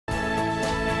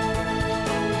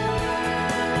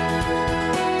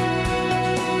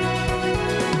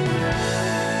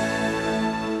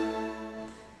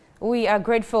we are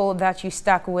grateful that you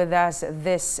stuck with us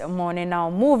this morning. Now,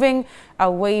 moving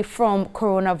away from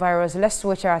coronavirus, let's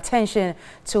switch our attention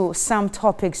to some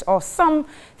topics or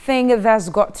something that's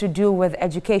got to do with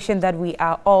education that we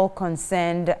are all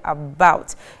concerned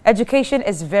about. Education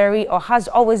is has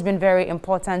always been very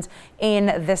important in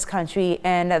this country,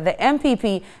 and the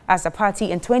MPP as a party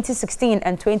in 2016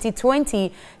 and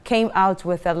 2020 came out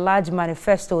with a large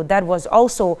manifesto that was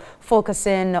also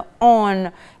focusing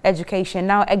on education.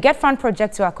 Now, a GetFund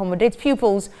project to accommodate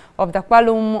pupils of the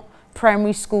Kpalun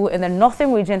primary school in the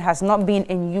northern region has not been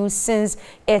in use since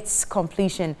its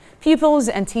completion. Pupils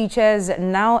and teachers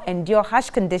now endure harsh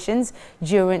conditions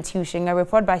during tuition. A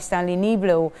report by Stanley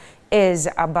Niblo is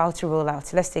about to roll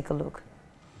out. Let's take a look.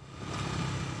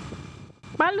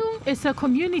 Kpalun is a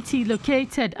community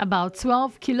located about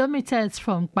 12 kilometers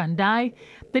from Bandai,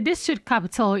 the district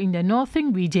capital in the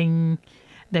northern region.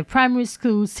 The primary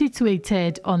school,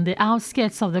 situated on the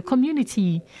outskirts of the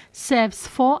community, serves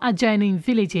 4 adjoining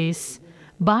villages.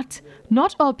 But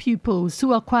not all pupils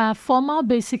who acquire formal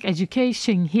basic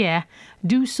education here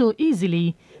do so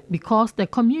easily because the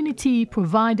community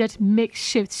provided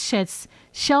makeshift sheds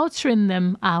sheltering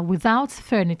them are without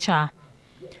furniture.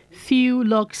 Few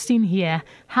logs seen here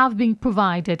have been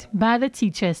provided by the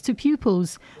teachers to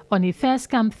pupils on a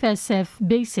first-come, first-served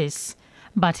basis.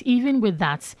 But even with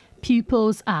that,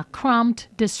 pupils are cramped,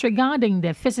 disregarding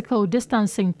the physical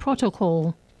distancing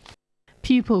protocol.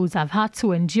 Pupils have had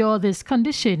to endure this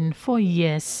condition for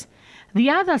years. The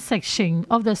other section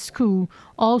of the school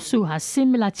also has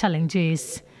similar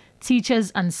challenges.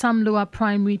 Teachers and some lower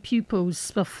primary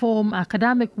pupils perform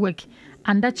academic work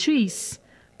under trees.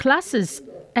 Classes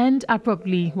end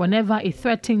abruptly whenever it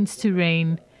threatens to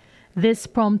rain. This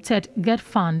prompted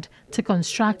GetFund to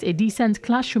construct a decent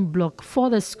classroom block for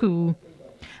the school.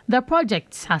 The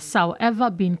project has, however,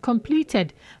 been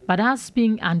completed but has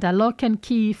been under lock and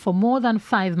key for more than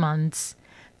 5 months.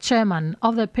 Chairman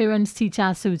of the Parents-Teacher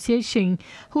Association,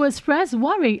 who expressed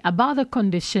worry about the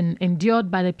condition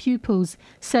endured by the pupils,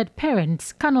 said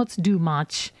parents cannot do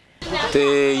much.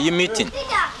 The meeting,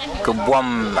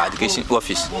 education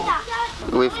office.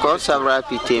 We've called several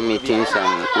PTA meetings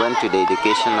and went to the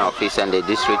education office and the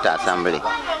district assembly,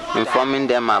 informing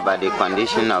them about the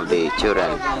condition of the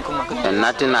children, and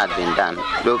nothing had been done.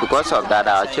 Though because of that,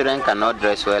 our children cannot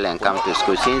dress well and come to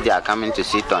school since they are coming to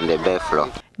sit on the bare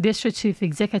floor. District Chief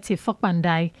Executive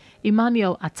Fokbandai,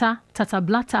 Emmanuel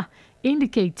Tatablata,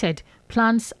 indicated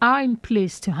plans are in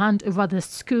place to hand over the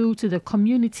school to the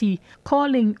community,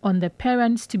 calling on the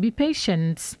parents to be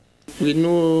patient. We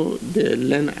know they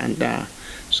learn under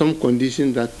some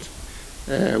conditions that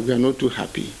we are not too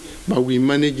happy, but we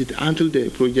manage it until the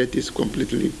project is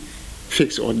completely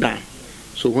fixed or done.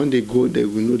 So when they go, they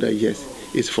will know that yes,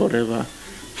 it's forever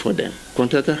for them.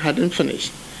 Contractor hadn't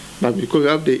finished, but because you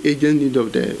have the agent need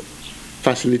of the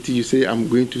facility, you say, I'm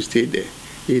going to stay there.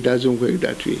 It doesn't work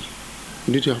that way.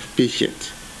 You need to have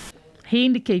patience. He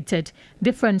indicated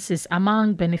differences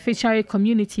among beneficiary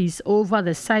communities over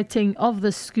the siting of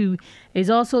the school is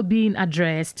also being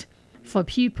addressed. For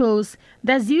pupils,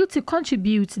 the zeal to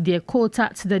contribute their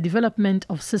quota to the development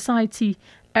of society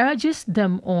urges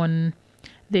them on.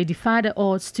 They defy the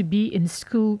odds to be in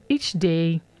school each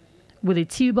day. With a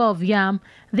tuber of yam,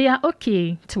 they are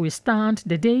okay to withstand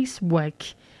the day's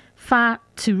work. Fire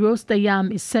to roast the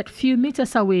yam is set few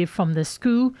meters away from the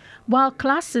school while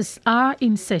classes are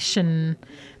in session.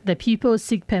 The pupils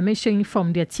seek permission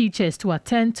from their teachers to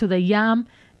attend to the yam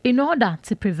in order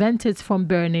to prevent it from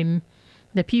burning.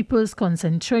 The pupils'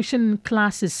 concentration in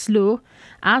class is slow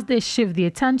as they shift their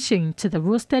attention to the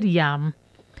roasted yam.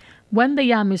 When the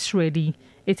yam is ready,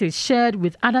 it is shared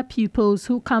with other pupils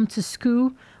who come to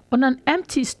school on an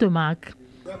empty stomach.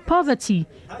 Poverty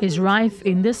is rife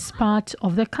in this part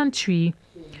of the country.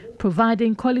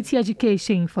 Providing quality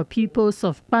education for pupils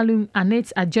of Kpalun and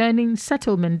its adjoining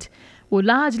settlement will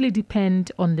largely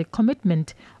depend on the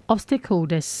commitment of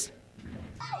stakeholders.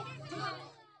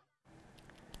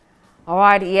 All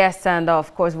right, yes, and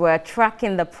of course we're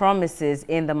tracking the promises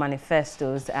in the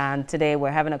manifestos, and today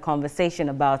we're having a conversation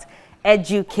about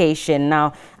education.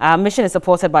 Now, our mission is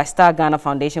supported by Star Ghana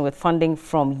Foundation with funding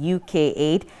from UK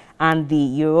Aid and the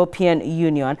European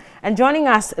Union. And joining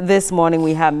us this morning,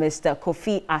 we have Mr.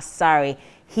 Kofi Asare.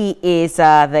 He is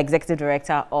the Executive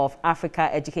Director of Africa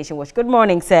Education Watch. Good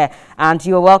morning, sir, and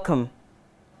you're welcome.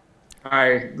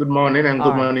 Hi, good morning, and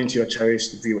good morning to your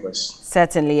cherished viewers.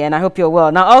 Certainly, and I hope you're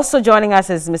well. Now, also joining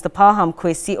us is Mr. Palham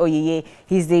Kwesi Oyeye.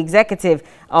 He's the executive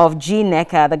of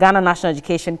GNEC, the Ghana National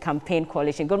Education Campaign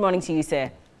Coalition. Good morning to you,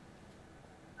 sir.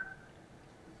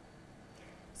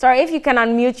 Sorry, if you can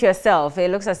unmute yourself. It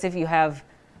looks as if you have,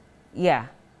 yeah.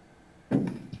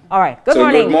 All right. Good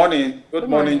morning. Good morning. Good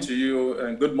morning to you,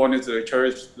 and good morning to the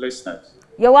cherished listeners.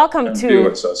 You're welcome and to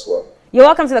viewers as well. You're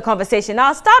welcome to the conversation. Now,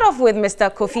 I'll start off with Mr.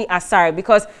 Kofi Asare,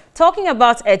 because talking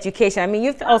about education, I mean,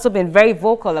 you've also been very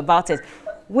vocal about it.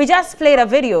 We just played a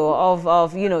video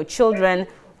of you know, children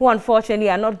who unfortunately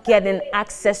are not getting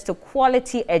access to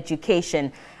quality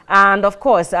education. And of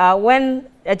course, when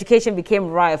education became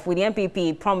rife with the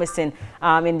MPP promising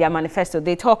in their manifesto,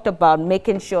 they talked about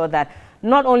making sure that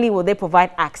not only will they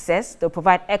provide access, they'll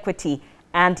provide equity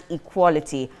and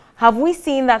equality. Have we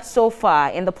seen that so far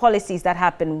in the policies that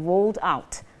have been rolled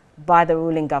out by the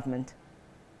ruling government?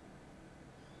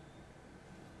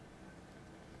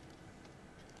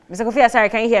 Mr. Kofi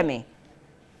Asare, can you hear me?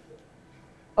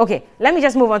 Okay, let me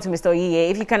just move on to Mr.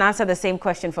 Oyiye, if you can answer the same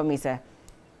question for me, sir.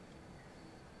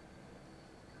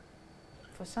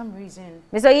 For some reason.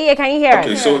 Mr. Oyiye, can you hear us?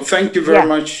 Okay, so thank you very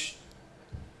much.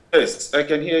 Yes, I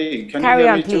can hear you. Can carry you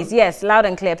hear on, me please. too? Yes, loud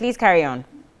and clear. Please carry on.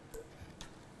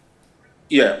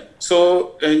 Yeah,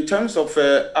 so in terms of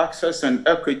access and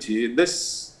equity,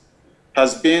 this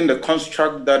has been the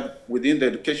construct that within the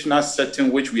educational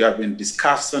setting, which we have been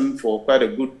discussing for quite a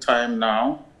good time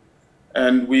now.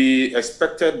 And we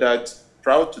expected that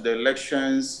prior to the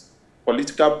elections,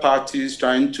 political parties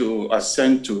trying to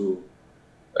ascend to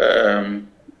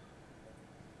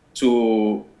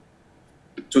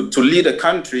lead the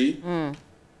country,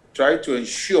 try to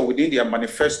ensure within their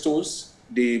manifestos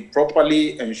they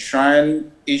properly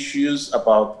enshrine issues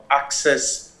about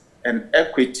access and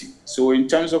equity. So in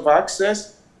terms of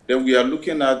access, then we are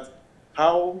looking at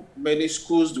how many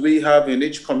schools do we have in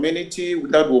each community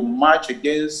that will match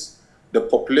against the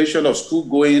population of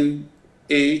school-going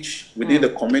age within the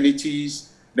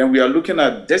communities. Then we are looking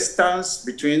at distance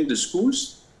between the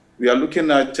schools. We are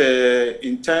looking at,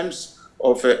 in terms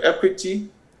of equity,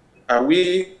 are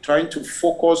we trying to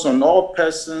focus on all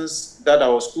persons that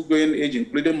are school-going age,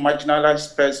 including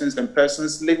marginalized persons and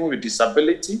persons living with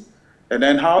disability? And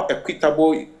then how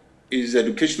equitable is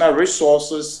educational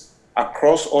resources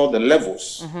across all the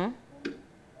levels?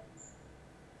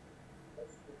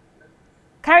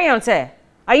 Carry on, sir.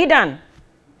 Are you done?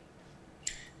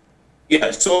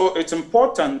 Yeah, so it's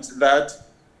important that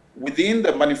within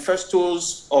the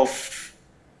manifestos of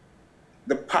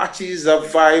the parties that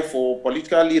vie for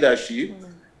political leadership,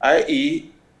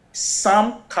 i.e.,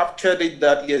 some captured it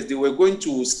that, yes, they were going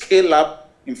to scale up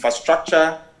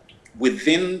infrastructure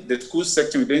within the school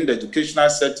sector, within the educational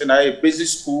setting, a basic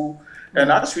school.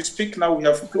 And as we speak now, we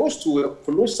have close to a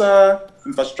colossal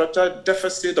infrastructure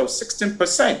deficit of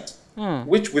 16%,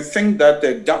 which we think that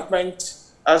the government,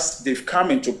 as they've come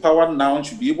into power now,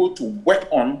 should be able to work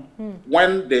on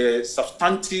when the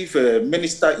substantive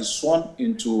minister is sworn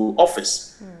into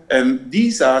office. And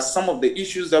these are some of the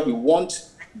issues that we want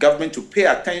government to pay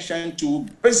attention to.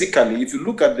 Basically, if you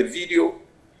look at the video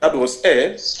that was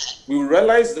aired, we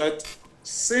realize that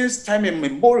since time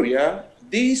immemorial,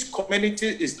 this community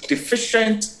is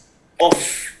deficient of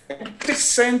a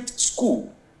decent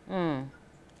school.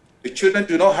 The children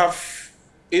do not have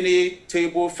any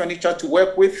table furniture to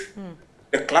work with.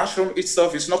 The classroom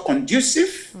itself is not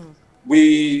conducive.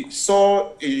 We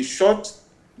saw, in short,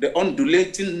 the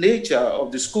undulating nature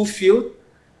of the school field,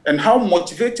 and how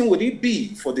motivating would it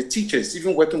be for the teachers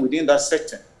even working within that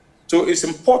sector. So it's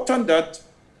important that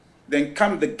then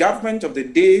the government of the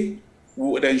day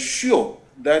would ensure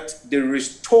that they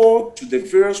restore to the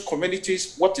various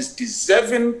communities what is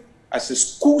deserving as a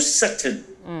school setting,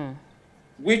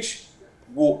 which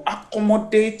will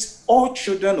accommodate all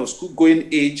children of school-going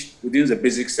age within the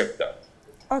basic sector.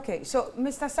 Okay, so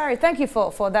Mr. Asare, thank you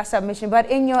for that submission. But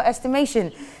in your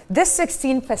estimation, this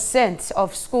 16%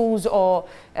 of schools or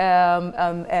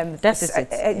deficits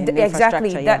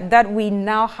exactly that we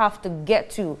now have to get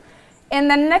to, in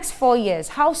the next 4 years,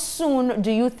 how soon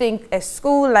do you think a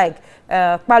school like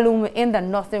Kpalun in the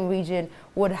northern region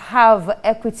would have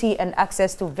equity and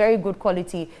access to very good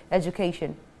quality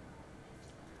education?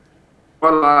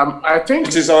 Well, I think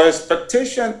it is our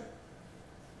expectation.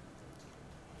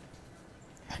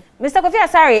 Mr. Kofi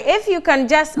Asare, if you can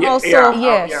just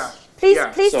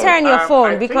please turn your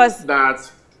phone, because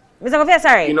that, Mr. Kofi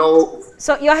Asare, you know,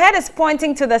 so your head is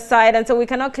pointing to the side, and so we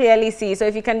cannot clearly see. So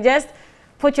if you can just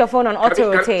put your phone on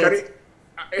auto rotate.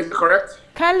 Is it correct?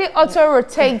 Kindly auto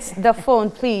rotate the phone,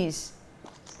 please.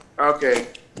 Okay.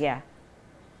 Yeah.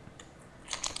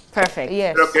 Perfect.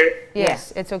 Yes. Is it okay?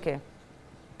 Yes, it's okay.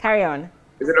 Carry on.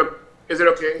 Is it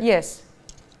okay? Yes.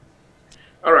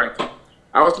 All right.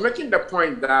 I was making the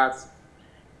point that,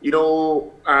 you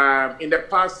know, in the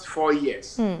past 4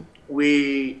 years,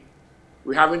 we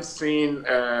haven't seen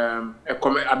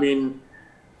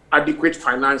adequate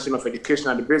financing of education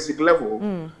at the basic level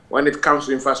when it comes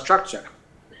to infrastructure.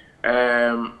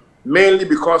 Mainly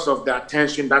because of the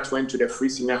attention that went to the free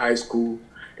senior high school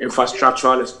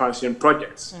infrastructural expansion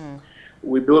projects.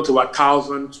 We built over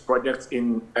 1,000 projects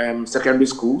in secondary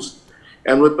schools,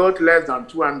 and we built less than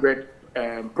 200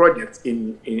 projects at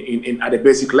the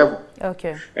basic level.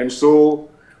 Okay. And so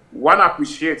one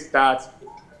appreciates that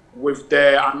with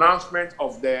the announcement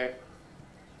of the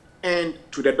end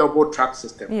to the double track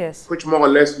system, yes, which more or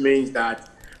less means that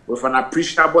with an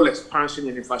appreciable expansion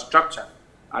in infrastructure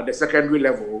at the secondary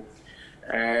level,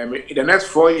 in the next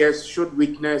 4 years should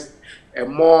witness a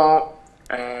more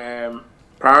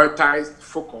prioritized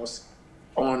focus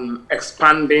on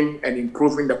expanding and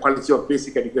improving the quality of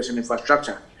basic education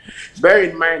infrastructure. Bear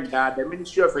in mind that the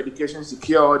Ministry of Education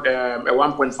secured a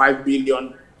 1.5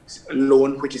 billion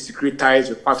loan, which is securitized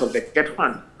with part of the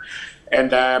GetFund.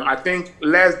 And I think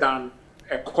less than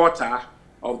a quarter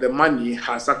of the money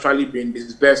has actually been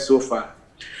disbursed so far.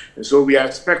 And so we are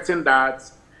expecting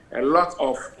that a lot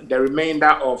of the remainder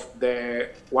of the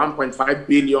 1.5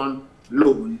 billion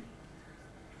loan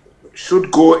should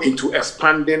go into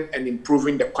expanding and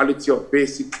improving the quality of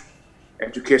basic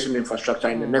education infrastructure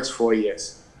in the next 4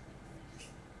 years.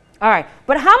 All right,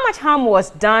 but how much harm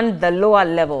was done the lower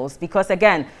levels? Because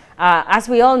again, as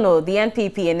we all know, the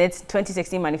NPP in its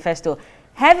 2016 manifesto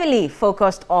heavily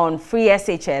focused on free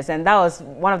SHS, and that was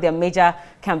one of their major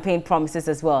campaign promises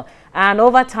as well. And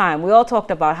over time, we all talked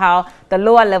about how the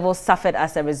lower levels suffered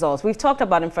as a result. We've talked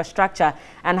about infrastructure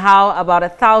and how about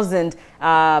 1,000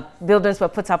 buildings were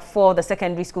put up for the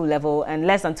secondary school level and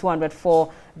less than 200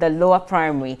 for the lower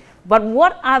primary. But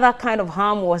what other kind of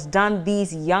harm was done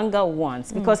these younger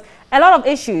ones? Because a lot of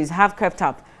issues have crept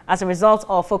up as a result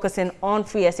of focusing on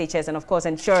free SHS and, of course,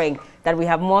 ensuring that we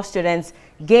have more students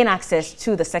gain access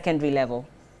to the secondary level.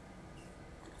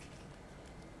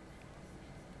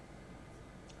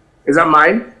 Is that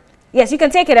mine? Yes, you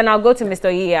can take it, and I'll go to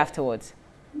Mr. Yee afterwards.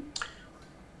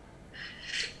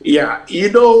 Yeah,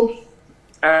 you know,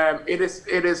 it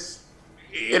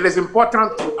is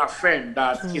important to affirm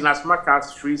that in as much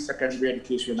as free secondary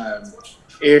education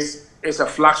is a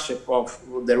flagship of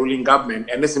the ruling government,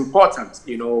 and it's important,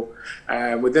 you know,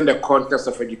 within the context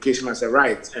of education as a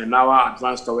right and our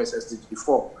advance towards SDG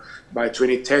 4 by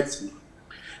 2030.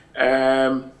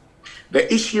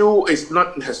 The issue is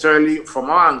not necessarily, from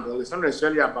our angle, it's not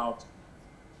necessarily about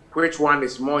which one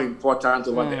is more important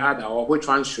over the other, or which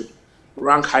one should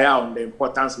rank higher on the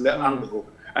importance angle,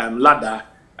 ladder,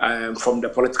 from the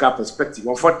political perspective.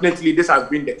 Unfortunately, this has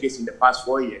been the case in the past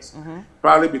 4 years,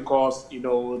 probably because, you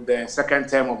know, the second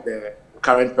term of the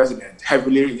current president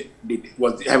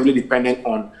was heavily dependent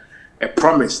on a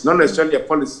promise, not necessarily a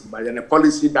policy, but then a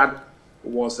policy that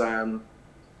was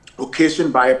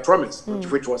occasioned by a promise,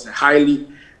 which was a highly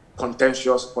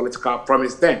contentious political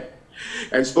promise then.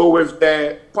 And so with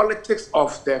the politics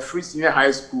of the free senior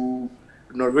high school,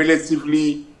 you know,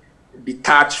 relatively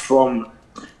detached from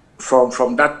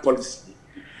that policy,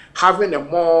 having a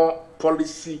more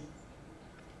policy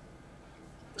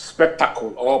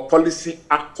spectacle or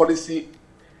policy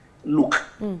look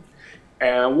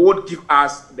would give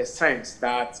us the sense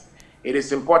that it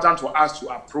is important for us to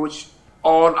approach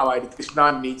all our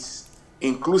educational needs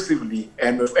inclusively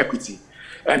and with equity.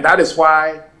 And that is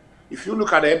why, if you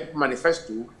look at the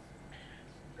manifesto,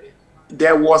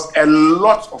 there was a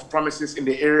lot of promises in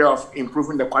the area of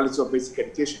improving the quality of basic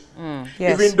education.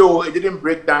 Yes. Even though it didn't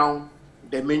break down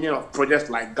the meaning of projects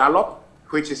like Gallup,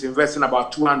 which is investing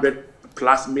about $200+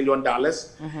 million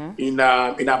in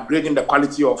upgrading the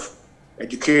quality of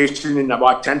education in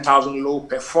about 10,000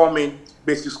 low-performing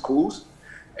basic schools,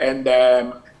 and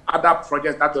other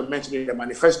projects that were mentioned in the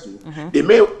manifesto. They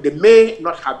may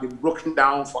not have been broken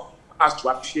down for us to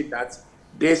appreciate that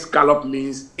this Gallup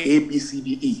means A, B, C,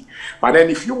 D, E. But then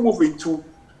if you move into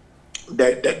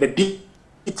the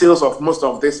details of most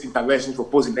of these interventions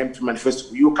proposed in the MP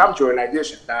manifesto, you come to a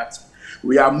realization that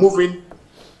we are moving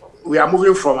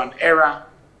from an era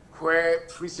where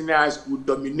free senior high school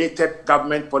dominated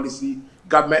government policy,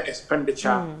 government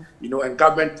expenditure, you know, and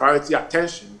government priority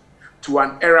attention, to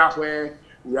an era where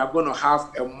we are going to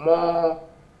have a more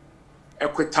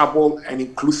equitable and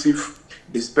inclusive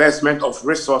disbursement of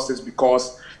resources,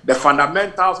 because the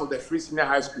fundamentals of the free senior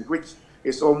high school, which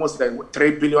is almost a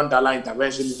 $3 billion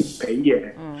intervention per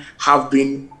year, have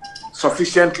been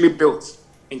sufficiently built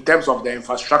in terms of the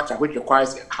infrastructure, which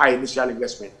requires high initial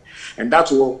investment. And that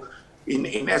will,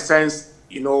 in essence,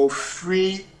 you know,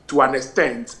 free to an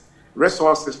extent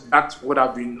resources that would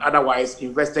have been otherwise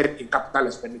invested in capital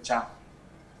expenditure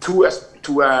to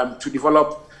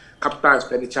develop capital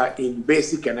expenditure in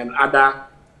basic and then other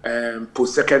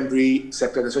post-secondary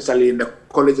sector, especially in the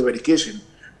College of Education,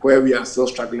 where we are still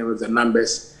struggling with the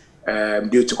numbers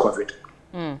due to COVID.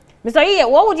 Mr. Iye,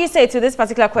 what would you say to this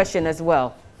particular question as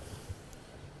well?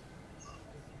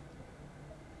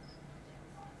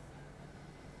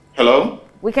 Hello?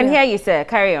 We can hear you, sir.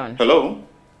 Carry on. Hello?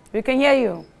 We can hear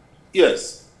you.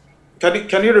 Yes.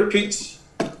 Can you repeat?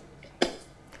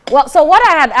 Well, so what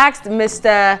I had asked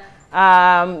Mr.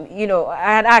 I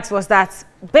had asked was that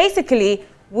basically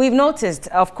we've noticed,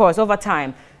 of course, over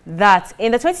time that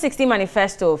in the 2016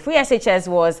 manifesto, free SHS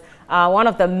was one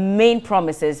of the main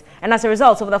promises. And as a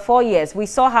result, over the 4 years, we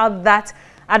saw how that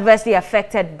adversely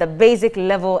affected the basic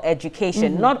level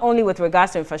education, not only with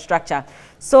regards to infrastructure.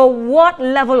 So what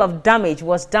level of damage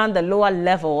was done the lower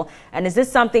level? And is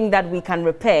this something that we can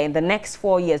repair in the next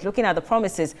 4 years, looking at the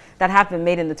promises that have been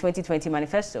made in the 2020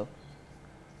 manifesto?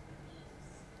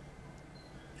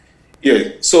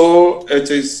 Yeah, so it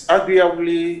is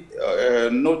arguably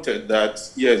noted that,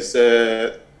 yes,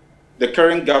 the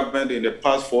current government in the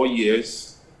past 4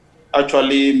 years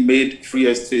actually made free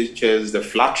SHS the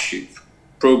flagship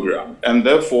program. And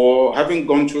therefore, having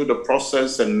gone through the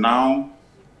process, and now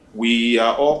we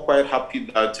are all quite happy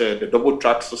that the double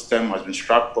track system has been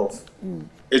struck off.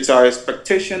 It's our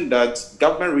expectation that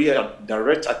government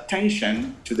redirect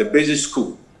attention to the basic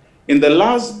school. In the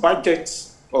last budget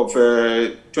of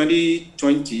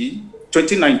 2019,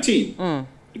 the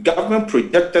government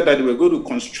projected that they were going to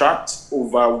construct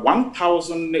over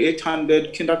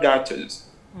 1,800 kindergartens.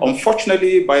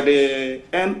 Unfortunately, by the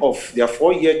end of their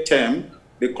 4-year term,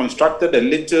 they constructed a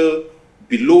little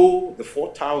below the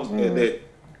 4,000.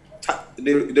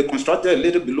 They constructed a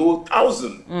little below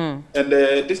 1,000. And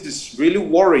this is really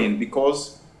worrying,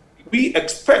 because we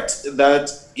expect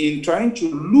that in trying to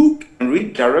look and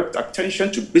redirect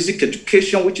attention to basic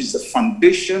education, which is the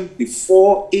foundation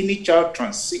before any child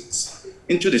transits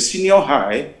into the senior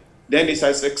high, then it's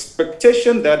an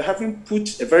expectation that having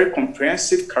put a very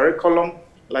comprehensive curriculum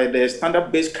like the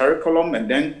standard-based curriculum, and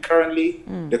then currently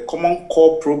the common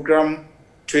core program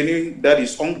training that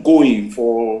is ongoing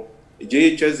for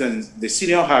JHS and the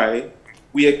senior high,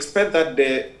 we expect that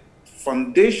the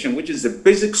foundation, which is the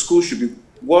basic school, should be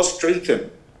well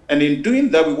strengthened. And in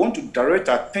doing that, we want to direct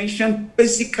attention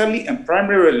basically and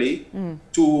primarily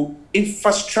to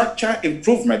infrastructure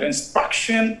improvement and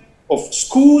expansion of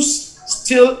schools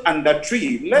still under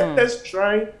tree. Let us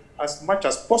try as much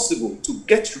as possible to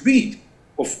get rid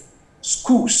of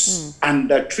schools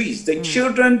under trees. The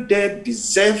children there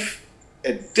deserve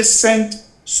a decent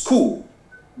school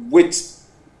with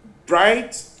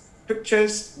bright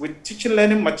pictures, with teaching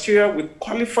learning material, with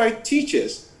qualified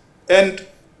teachers. And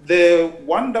the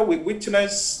one that we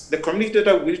witness, the community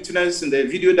that we witness in the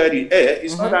video that you aired,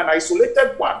 is not an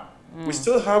isolated one. We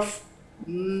still have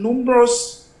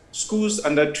numerous schools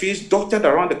under trees dotted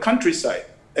around the countryside.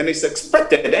 And it's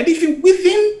expected, and even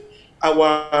within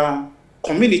our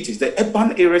communities, the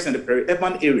urban areas and the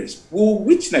peri-urban areas, will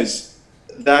witness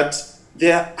that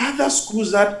there are other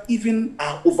schools that even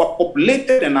are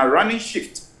overpopulated and are running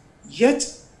shift.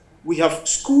 Yet, we have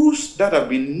schools that have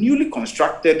been newly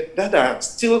constructed that are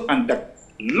still under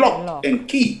lock and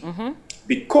key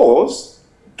because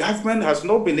government has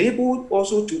not been able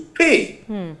also to pay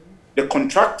the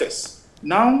contractors.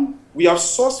 Now, we have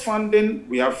source funding,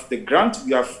 we have the grant,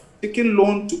 we have taken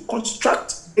loan to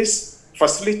construct this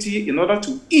facility in order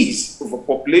to ease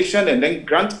overpopulation and then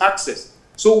grant access.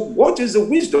 So what is the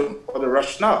wisdom or the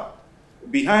rationale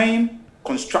behind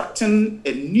constructing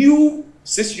a new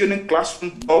 6-unit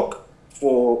classroom block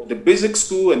for the basic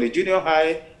school and the junior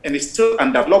high, and it's still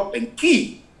under lock and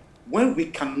key when we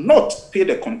cannot pay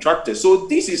the contractors? So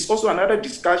this is also another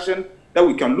discussion that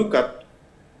we can look at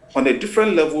on a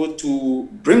different level to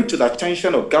bring to the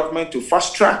attention of government to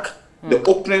fast track the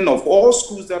opening of all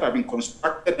schools that have been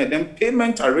constructed, and then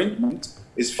payment arrangement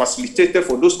is facilitated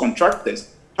for those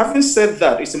contractors. Having said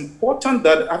that, it's important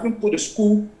that having put a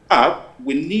school up,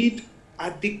 we need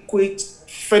adequate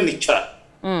furniture,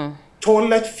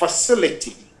 toilet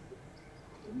facility,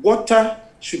 water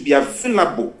should be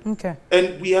available.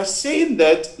 And we are saying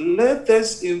that let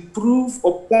us improve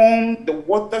upon the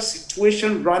water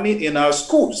situation running in our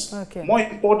schools. More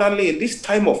importantly, in this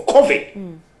time of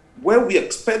COVID, where we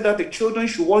expect that the children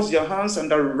should wash their hands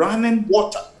under running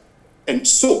water and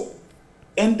soap.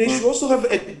 And they should also have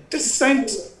a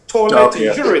decent toilet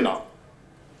and urinal.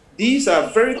 These are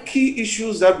very key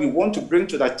issues that we want to bring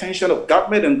to the attention of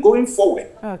government, and going forward,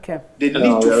 they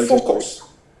need to focus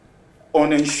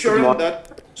on ensuring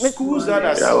that schools that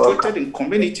are situated in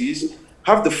communities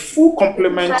have the full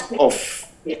complement of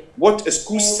what a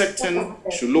school setting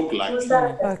should look like.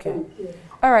 Okay.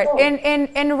 All right.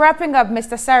 In wrapping up,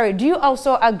 Mr. Sari, do you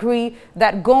also agree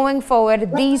that going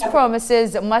forward, these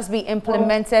promises must be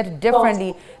implemented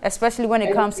differently, especially when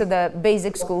it comes to the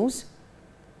basic schools?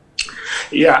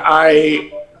 Yeah,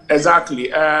 exactly.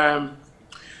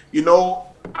 You know,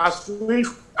 as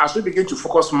we begin to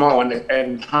focus more on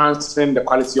enhancing the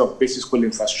quality of basic school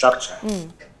infrastructure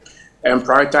and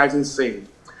prioritizing same,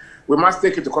 we must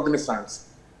take into cognizance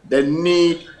the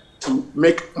need to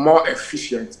make more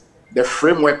efficient the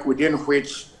framework within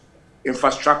which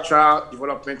infrastructure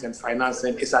development and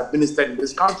financing is administered in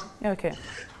this country. Okay.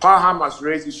 Kpalun has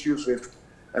raised issues with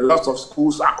a lot of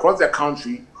schools across the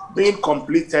country being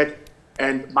completed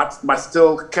and but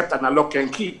still kept under lock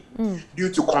and key due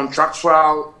to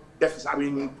contractual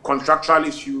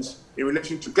issues in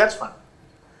relation to GetFund.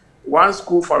 One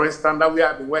school, for instance, that we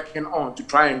have been working on to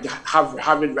try and have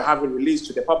it released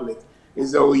to the public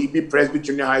is the OEB Presby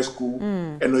Junior High School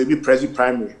and OEB Presby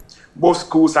Primary. Both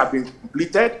schools have been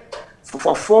completed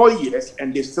for 4 years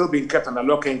and they've still been kept under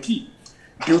lock and key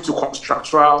due to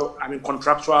contractual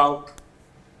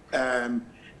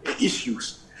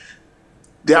issues.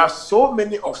 There are so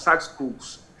many of such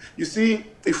schools. You see,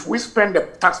 if we spend the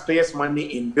taxpayers'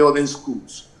 money in building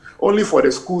schools, only for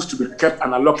the schools to be kept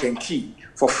under lock and key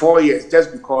for 4 years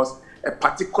just because a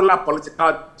particular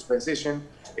political dispensation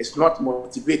is not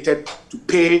motivated to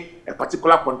pay a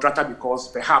particular contractor because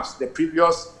perhaps the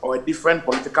previous or a different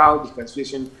political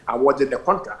dispensation awarded the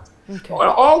contract. Okay.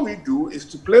 All we do is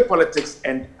to play politics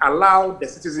and allow the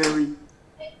citizenry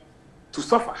to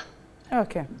suffer.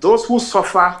 Okay. Those who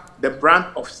suffer the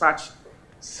brunt of such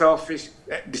selfish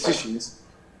decisions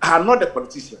are not the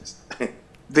politicians.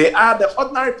 They are the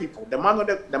ordinary people, the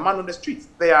man on the street.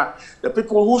 They are the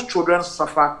people whose children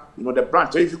suffer, the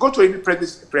brunt. So if you go to any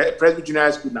Presby Junior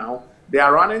High School now, they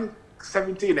are running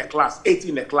 70 in a class, 80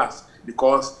 in a class,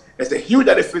 because there's a huge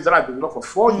deficit that has been locked for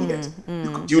 4 years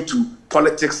due to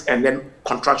politics and then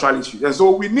contractual issues. And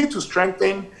so we need to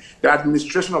strengthen the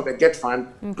administration of the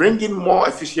GetFund, bring in more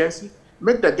efficiency,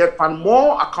 make the GetFund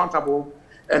more accountable,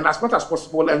 and as much as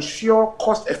possible, ensure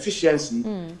cost efficiency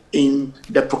in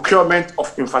the procurement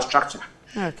of infrastructure.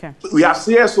 Okay. We have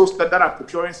CSOs that are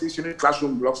procuring 6-unit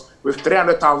classroom blocks with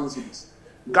 300,000 cedis.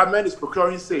 Government is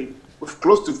procuring, say, with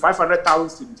close to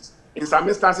 500,000 cedis. In some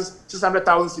instances,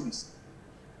 600,000 cedis,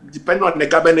 depending on the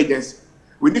government agency.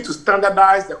 We need to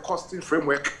standardize the costing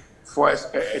framework for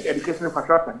education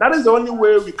infrastructure. That is the only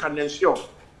way we can ensure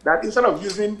that instead of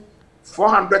using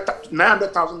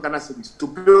 900,000 Ghana cedis to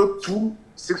build 2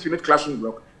 6-unit classroom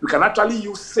blocks, we can actually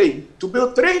use same to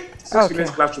build 3 6-unit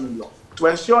classroom blocks to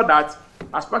ensure that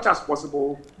as much as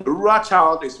possible, the rural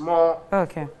child is more.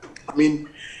 Okay. I mean,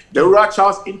 the rural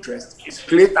child's interest is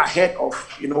placed ahead of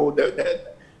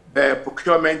the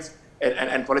procurement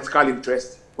and political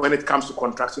interest when it comes to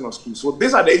contracting of schools. So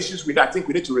these are the issues I think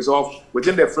we need to resolve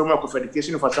within the framework of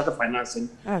education infrastructure financing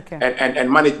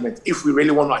and management if we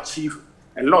really want to achieve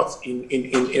a lot in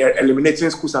eliminating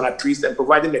schools and trees and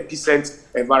providing a decent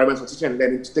environment for teaching and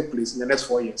learning to take place in the next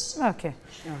 4 years. Okay.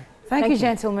 Thank you,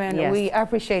 gentlemen. Yes. We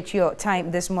appreciate your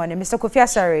time this morning. Mr. Kofi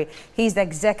Asare, he's the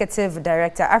Executive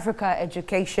Director, Africa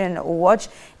Education Watch,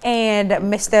 and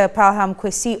Mr. Kpalun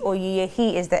Kwesi Oyiye,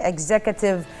 he is the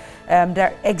Executive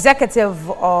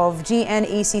of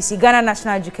GNECC, Ghana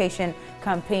National Education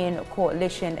Campaign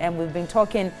Coalition, and we've been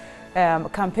talking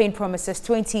campaign promises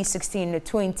 2016 to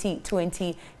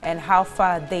 2020 and how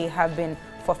far they have been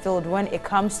fulfilled when it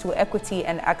comes to equity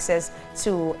and access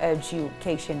to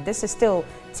education. This is still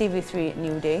TV3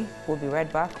 New Day. We'll be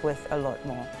right back with a lot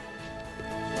more.